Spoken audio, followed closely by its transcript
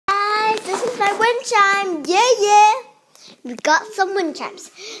wind chime, yeah. We got some wind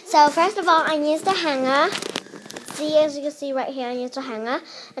chimes. So first of all, I used a hanger. See, as you can see right here, I used a hanger.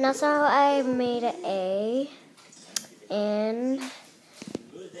 And also I made an A, N,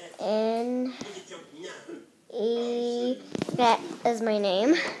 E, that is my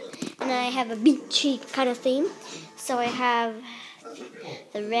name. And I have a beachy kind of theme. So I have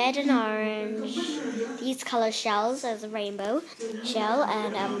the red and orange, these color shells as a rainbow shell,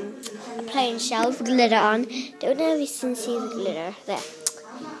 and a plain shell with glitter on. Don't know if you can see the glitter there.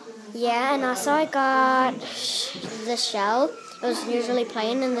 Yeah, and also I got this shell. It was usually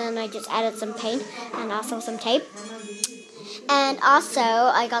plain, and then I just added some paint and also some tape. And also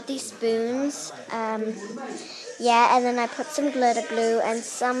I got these spoons. Yeah, and then I put some glitter glue and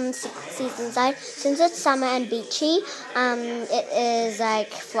some seeds inside. Since it's summer and beachy, it is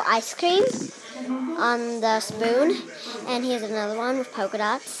like for ice cream on the spoon. And here's another one with polka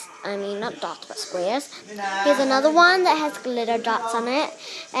dots. I mean, not dots, but squares. Here's another one that has glitter dots on it.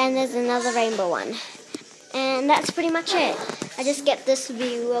 And there's another rainbow one. And that's pretty much it. I just get this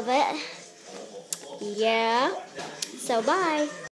view of it. Yeah. So, bye.